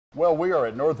Well, we are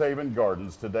at North Haven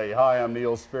Gardens today. Hi, I'm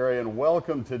Neil Sperry, and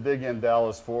welcome to Dig In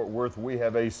Dallas-Fort Worth. We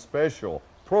have a special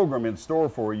program in store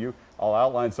for you. I'll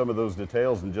outline some of those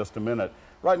details in just a minute.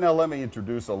 Right now, let me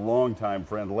introduce a longtime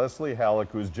friend, Leslie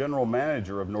Halleck, who's General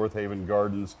Manager of North Haven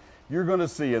Gardens. You're going to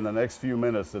see in the next few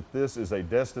minutes that this is a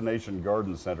destination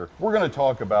garden center. We're going to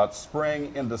talk about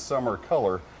spring into summer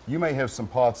color. You may have some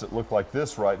pots that look like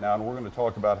this right now, and we're going to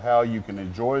talk about how you can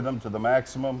enjoy them to the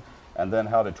maximum and then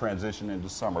how to transition into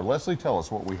summer. Leslie, tell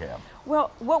us what we have. Well,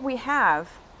 what we have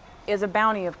is a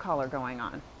bounty of color going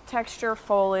on. Texture,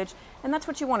 foliage, and that's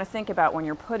what you want to think about when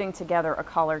you're putting together a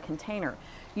color container.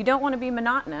 You don't want to be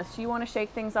monotonous, you want to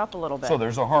shake things up a little bit. So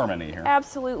there's a harmony here.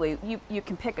 Absolutely. You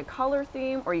can pick a color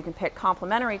theme or you can pick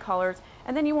complementary colors,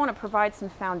 and then you want to provide some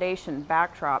foundation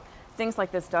backdrop. Things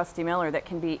like this Dusty Miller that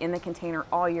can be in the container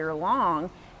all year long,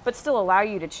 but still allow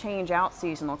you to change out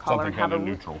seasonal color. Something kind of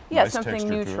neutral. Yeah, nice something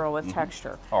neutral with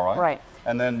texture. All right. Right.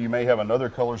 And then you may have another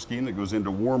color scheme that goes into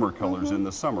warmer colors in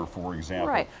the summer, for example.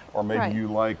 Right. Or maybe you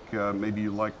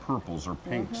like purples or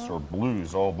pinks or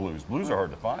blues, all blues. Blues are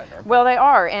hard to find, aren't they? Well, they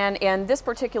are, and this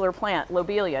particular plant,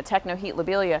 lobelia, Techno Heat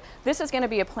lobelia, this is going to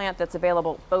be a plant that's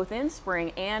available both in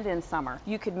spring and in summer.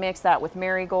 You could mix that with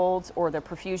marigolds or the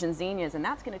profusion zinnias, and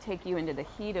that's going to take you into the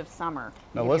heat of summer.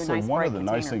 Now, Leslie, one of the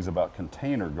nice things about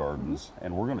container gardens,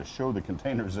 and we're going to show the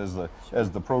containers as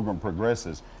the program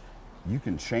progresses, you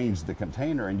can change the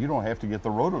container and you don't have to get the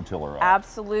rototiller out.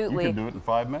 Absolutely. You can do it in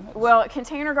 5 minutes. Well,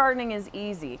 container gardening is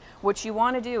easy. What you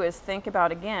want to do is think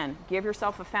about, again, give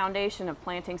yourself a foundation of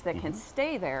plantings that can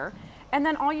stay there, and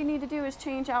then all you need to do is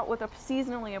change out with a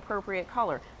seasonally appropriate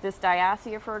color. This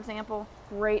diacia, for example,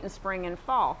 great in spring and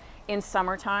fall. In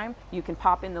summertime, you can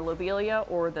pop in the lobelia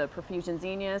or the profusion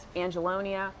zinnias,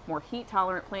 angelonia, more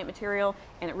heat-tolerant plant material,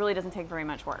 and it really doesn't take very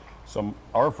much work. So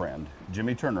our friend,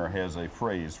 Jimmy Turner, has a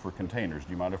phrase for containers.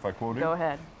 Do you mind if I quote him? Go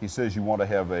ahead. He says you want to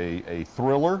have a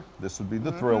thriller, this would be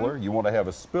the thriller, you want to have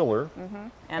a spiller,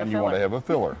 and you want to have a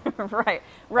filler. Right.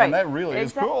 And that really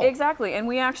is cool. Exactly, and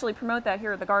we actually promote that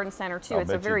here at the Garden Center too. I'll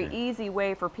it's a bet you very do. easy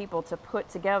way for people to put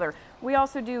together. We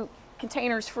also do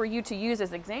containers for you to use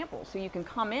as examples, so you can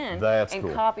come in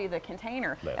and copy the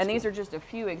container. And these are just a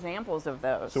few examples of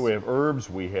those. So we have herbs,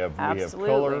 we have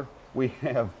color, we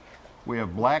have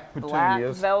black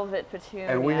petunias, black velvet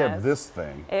petunias, and we have this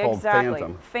thing called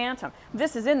Phantom. Phantom.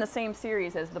 This is in the same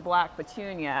series as the black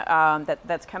petunia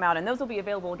that's come out, and those will be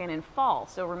available again in fall.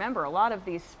 So remember, a lot of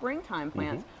these springtime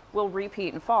plants will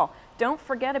repeat in fall. Don't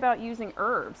forget about using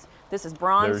herbs. This is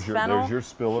bronze fennel. There's your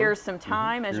spiller. Here's some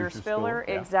thyme as your spiller.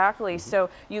 Yeah. Exactly. So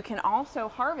you can also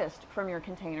harvest from your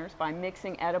containers by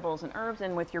mixing edibles and herbs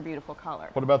in with your beautiful color.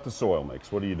 What about the soil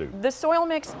mix? What do you do? The soil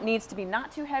mix needs to be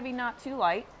not too heavy, not too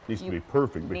light. Needs to be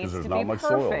perfect because there's not much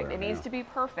soil there. It needs to be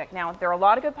perfect. Now, there are a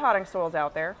lot of good potting soils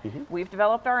out there. We've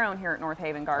developed our own here at North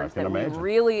Haven Gardens that we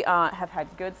really have had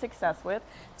good success with.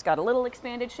 It's got a little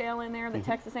expanded shale in there that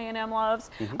Texas A&M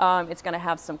loves. It's going to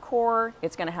have some core.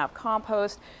 It's going to have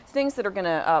compost. Things that are going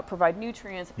to provide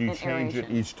nutrients and aeration. You change it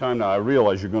each time. Now, I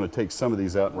realize you're going to take some of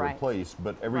these out and replace,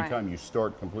 but every time you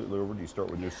start completely over, do you start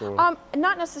with new soil?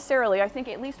 Not necessarily. I think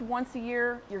at least once a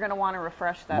year, you're going to want to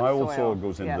refresh that soil. My old soil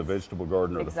goes into the vegetable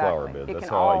garden or the flower bed. That's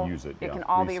how I use it. It can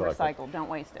all be recycled. Don't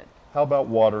waste it. How about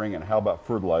watering and how about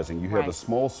fertilizing? You have a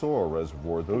small soil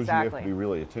reservoir. Those you have to be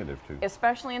really attentive to.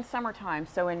 Especially in summertime.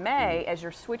 So in May, as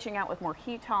you're switching out with more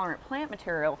heat-tolerant plant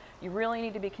material, you really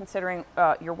need to be considering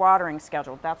your watering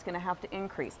schedule. That's going to have to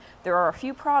increase. There are a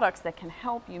few products that can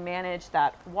help you manage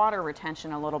that water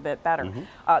retention a little bit better.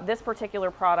 This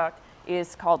particular product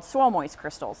is called soil moist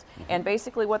crystals, and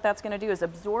basically what that's going to do is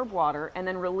absorb water and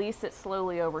then release it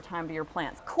slowly over time to your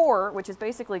plants. Core, which is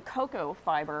basically cocoa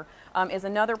fiber, is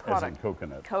another product. As in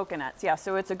coconut. Coconuts, yeah.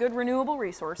 So it's a good renewable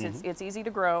resource. It's easy to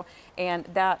grow, and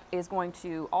that is going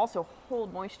to also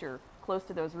hold moisture close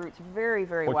to those roots very,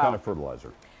 very well. What kind of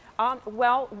fertilizer?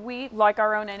 Well, we like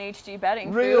our own NHG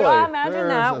bedding. Really? Imagine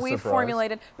that. We've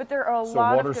formulated, but there are a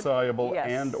lot of water soluble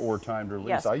and or timed release.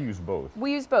 Yes. I use both.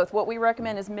 We use both. What we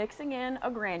recommend is mixing in a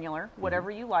granular,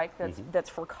 whatever you like, that's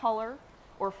for color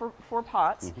or for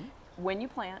pots when you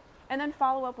plant, and then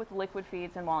follow up with liquid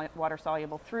feeds and water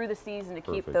soluble through the season to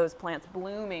keep those plants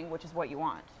blooming, which is what you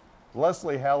want.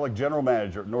 Leslie Halleck, General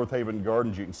Manager at North Haven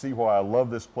Gardens. You can see why I love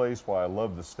this place, why I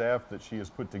love the staff that she has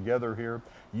put together here.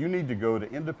 You need to go to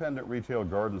independent retail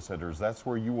garden centers. That's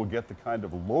where you will get the kind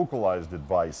of localized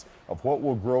advice of what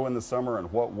will grow in the summer and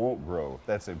what won't grow.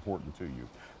 That's important to you.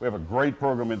 We have a great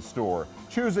program in store.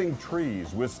 Choosing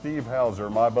Trees with Steve Hauser,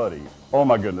 my buddy. Oh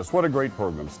my goodness, what a great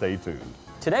program. Stay tuned.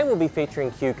 Today we'll be featuring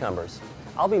cucumbers.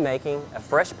 I'll be making a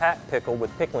fresh packed pickle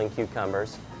with pickling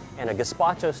cucumbers and a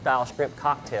gazpacho-style shrimp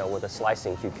cocktail with a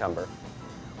slicing cucumber.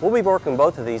 We'll be working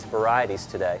both of these varieties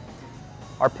today.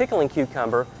 Our pickling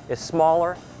cucumber is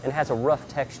smaller and has a rough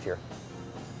texture.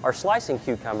 Our slicing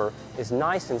cucumber is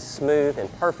nice and smooth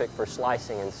and perfect for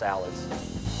slicing in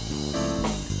salads.